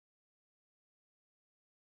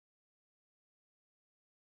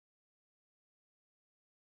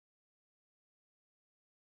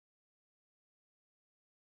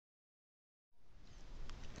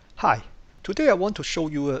Hi, today I want to show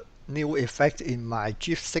you a new effect in my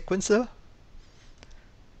gifSequencer.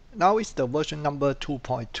 Now it's the version number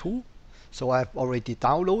 2.2, so I've already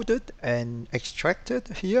downloaded and extracted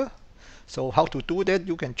here. So how to do that,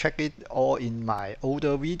 you can check it all in my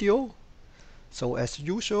older video. So as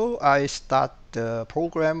usual, I start the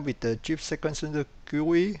program with the gifSequencer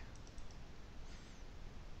GUI.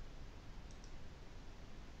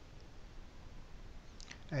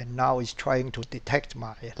 And now it's trying to detect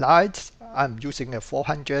my lights. I'm using a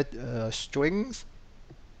 400 strings.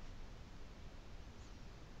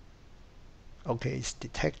 Okay, it's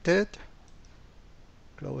detected.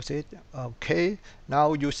 Close it. Okay,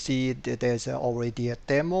 now you see that there's already a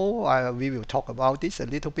demo. We will talk about this a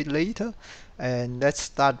little bit later. And let's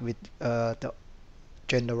start with the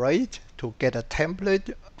generate to get a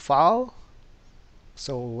template file.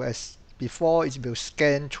 So as before, it will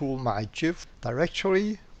scan through my GIF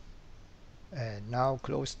directory. And now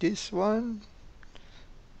close this one.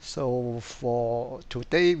 So for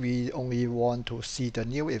today, we only want to see the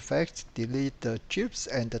new effects, delete the GIFs,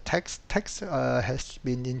 and the text. Text has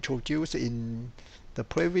been introduced in the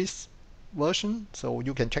previous version, so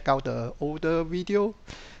you can check out the older video.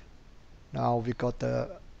 Now we got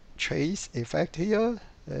the trace effect here.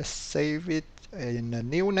 Let's save it in a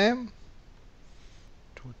new name.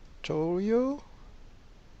 Tutorial.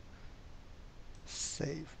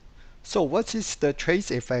 Save. So what is the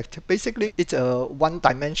trace effect? Basically, it's a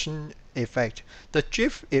one-dimension effect. The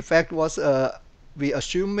GIF effect was we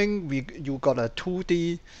assuming you got a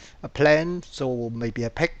 2D plan, so maybe a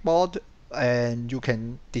pegboard, and you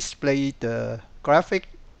can display the graphic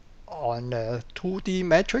on a 2D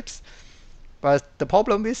matrix. But the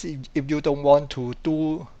problem is if you don't want to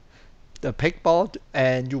do the pegboard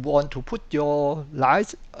and you want to put your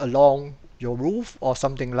lights along your roof or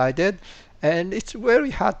something like that, and it's very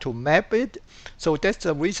hard to map it. So that's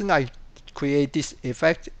the reason I create this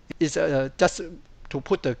effect, is just to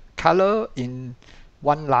put the color in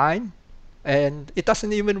one line, and it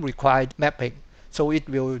doesn't even require mapping. So it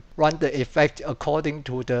will run the effect according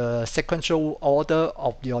to the sequential order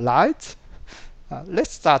of your lights.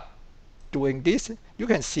 Let's start doing this. You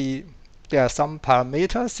can see there are some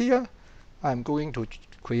parameters here. I'm going to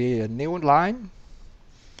create a new line,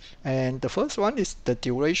 and the first one is the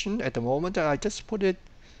duration. At the moment I just put it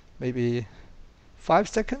maybe 5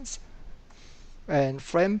 seconds, and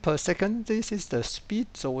frame per second, this is the speed,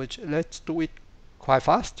 so let's do it quite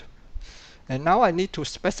fast. And now I need to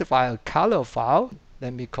specify a color file.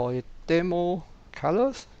 Let me call it demo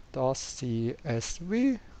colors.csv.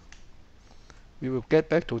 We will get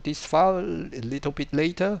back to this file a little bit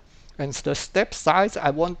later. And the step size, I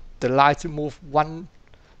want the light to move one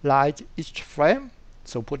light each frame,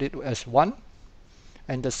 so put it as 1.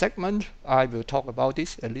 And the segment, I will talk about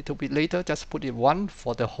this a little bit later. Just put it 1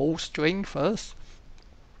 for the whole string first.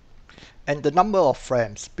 And the number of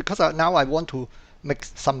frames, because now I want to make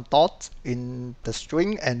some dots in the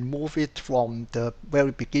string and move it from the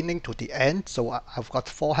very beginning to the end. So I've got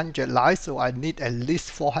 400 lines, so I need at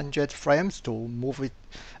least 400 frames to move it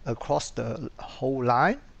across the whole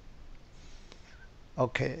line.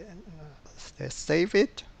 Okay, let's save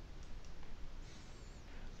it.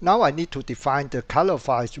 Now I need to define the color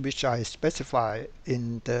files which I specify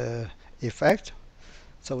in the effect.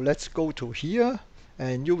 So let's go to here,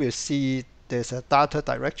 and you will see there's a data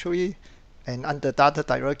directory, and under data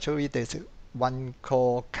directory there's one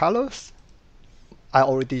called colors. I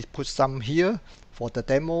already put some here for the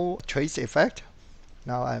demo trace effect.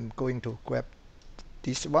 Now I'm going to grab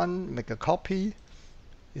this one, make a copy.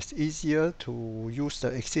 It's easier to use the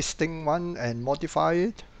existing one and modify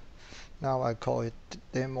it. Now I call it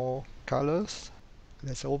demo colors.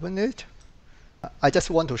 Let's open it. I just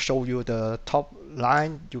want to show you the top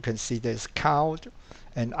line. You can see there's count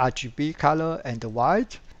and RGB color and the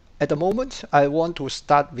white. At the moment, I want to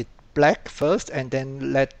start with black first and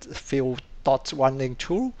then let few dots running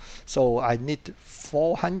through. So I need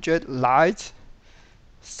 400 lights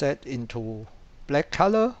set into black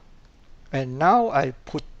color. And now I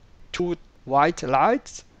put 2 white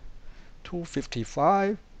lights,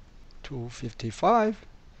 255, 255.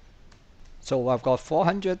 So I've got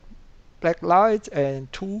 400 black lights, and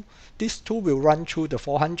these two will run through the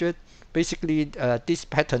 400. Basically, this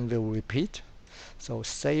pattern will repeat. So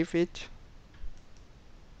save it.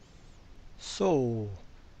 So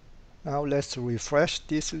now let's refresh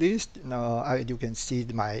this list. Now you can see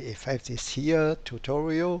my effect is here,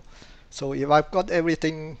 tutorial. So if I've got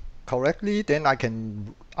everything correctly, then I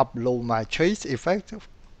can upload my trace effect.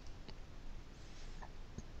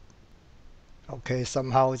 Okay,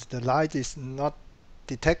 somehow the light is not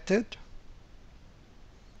detected.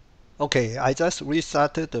 Okay, I just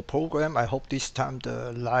restarted the program. I hope this time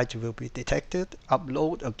the light will be detected.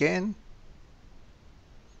 Upload again.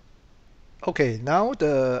 Okay, now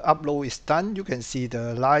the upload is done. You can see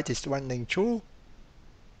the light is running through.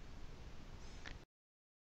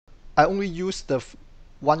 I only use the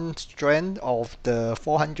one strand of the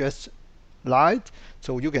 400 light,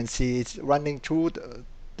 so you can see it's running through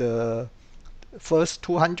the first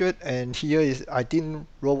 200, and here is I didn't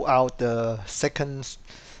roll out the second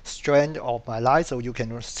strand of my light, so you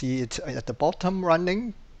can see it at the bottom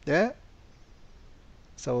running there.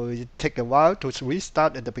 So it take a while to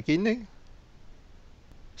restart at the beginning.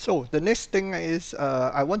 So the next thing is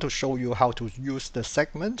I want to show you how to use the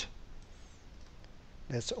segment.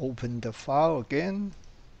 Let's open the file again.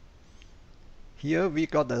 Here we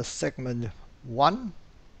got the segment 1.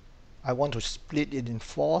 I want to split it in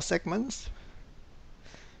 4 segments.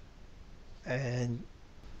 And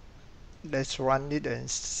let's run it and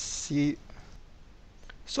see.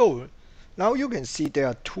 So now you can see there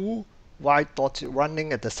are 2 white dots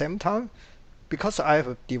running at the same time. Because I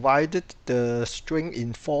have divided the string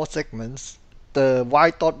in 4 segments, the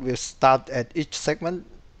white dot will start at each segment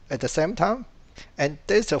at the same time. And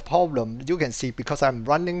there's a problem. You can see because I'm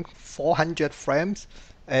running 400 frames,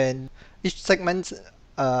 and each segment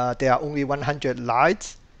there are only 100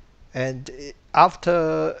 lights, and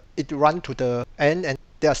after it run to the end, and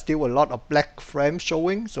there are still a lot of black frames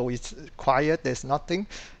showing, so it's quiet, there's nothing.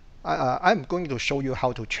 I'm going to show you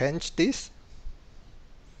how to change this.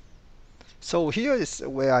 So here is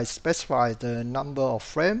where I specify the number of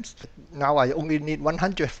frames. Now I only need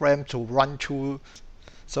 100 frames to run through.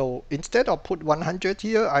 So instead of put 100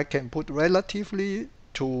 here, I can put relatively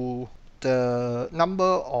to the number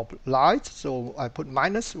of lights. So I put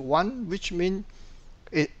 -1, which means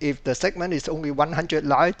if the segment is only 100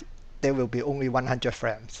 light, there will be only 100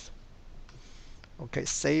 frames. Okay,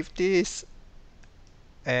 save this.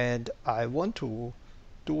 And I want to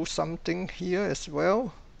do something here as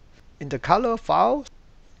well. In the color file,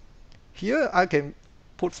 here I can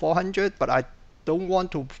put 400, but I don't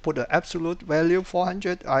want to put an absolute value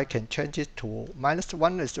 400. I can change it to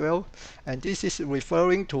 -1 as well. And this is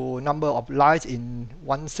referring to number of lights in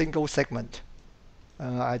one single segment.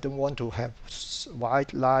 I don't want to have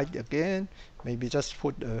white light again. Maybe just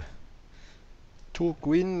put 2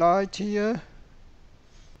 green lights here.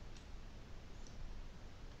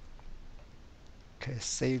 Okay,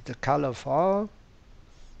 save the color file.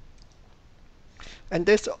 And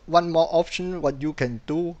there's one more option what you can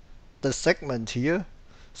do, the segment here.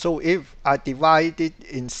 So if I divide it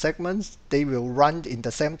in segments, they will run in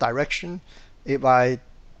the same direction. If I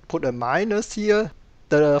put a minus here,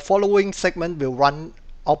 the following segment will run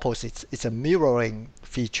opposite. It's a mirroring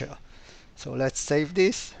feature. So let's save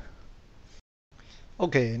this.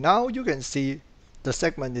 Okay, now you can see the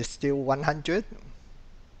segment is still 100,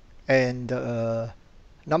 and the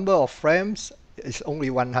number of frames is only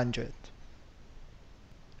 100.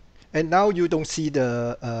 And now you don't see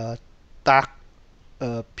the dark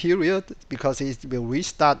period because it will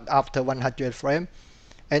restart after 100 frames.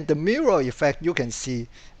 And the mirror effect, you can see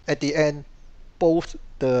at the end, both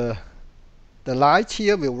the light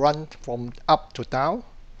here will run from up to down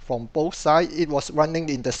from both sides. It was running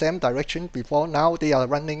in the same direction before. Now they are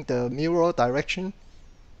running the mirror direction.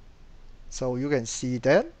 So you can see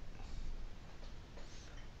that.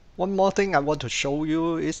 One more thing I want to show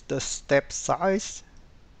you is the step size.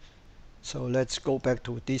 So let's go back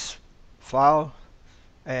to this file,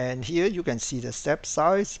 and here you can see the step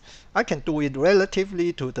size. I can do it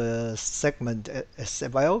relatively to the segment as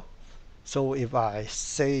well. So if I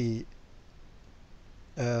say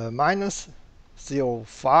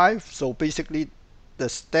 -0.5, so basically the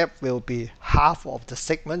step will be half of the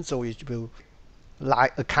segment, so it will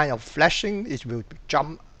like a kind of flashing. It will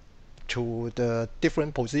jump to the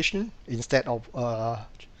different position instead of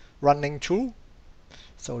running through.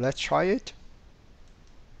 So let's try it.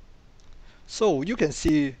 So you can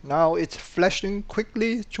see now it's flashing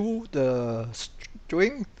quickly through the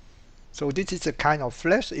string. So this is a kind of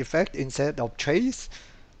flash effect instead of trace.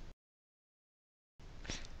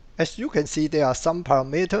 As you can see, there are some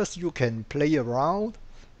parameters you can play around,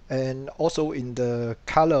 and also in the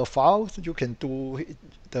color files you can do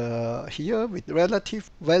the here with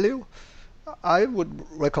relative value. I would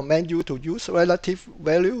recommend you to use relative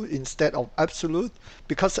value instead of absolute,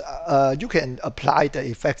 because you can apply the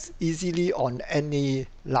effects easily on any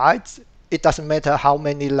lights. It doesn't matter how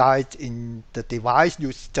many lights in the device,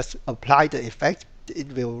 you just apply the effect,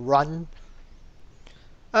 it will run.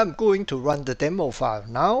 I'm going to run the demo file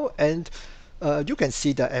now, and you can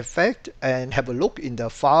see the effect and have a look in the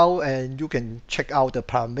file, and you can check out the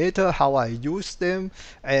parameter, how I use them,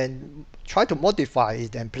 and try to modify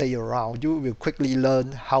it and play around. You will quickly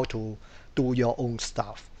learn how to do your own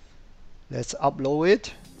stuff. Let's upload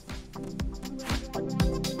it.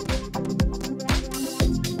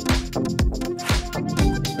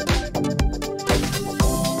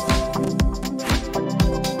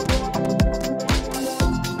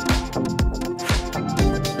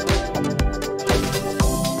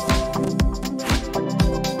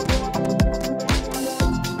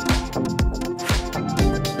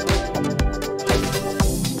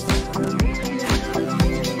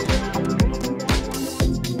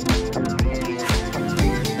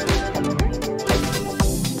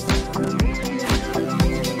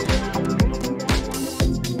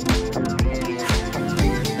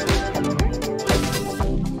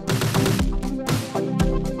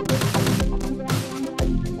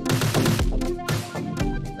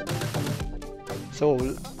 So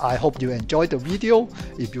I hope you enjoyed the video.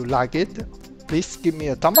 If you like it, please give me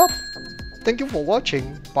a thumb up. Thank you for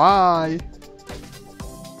watching. Bye.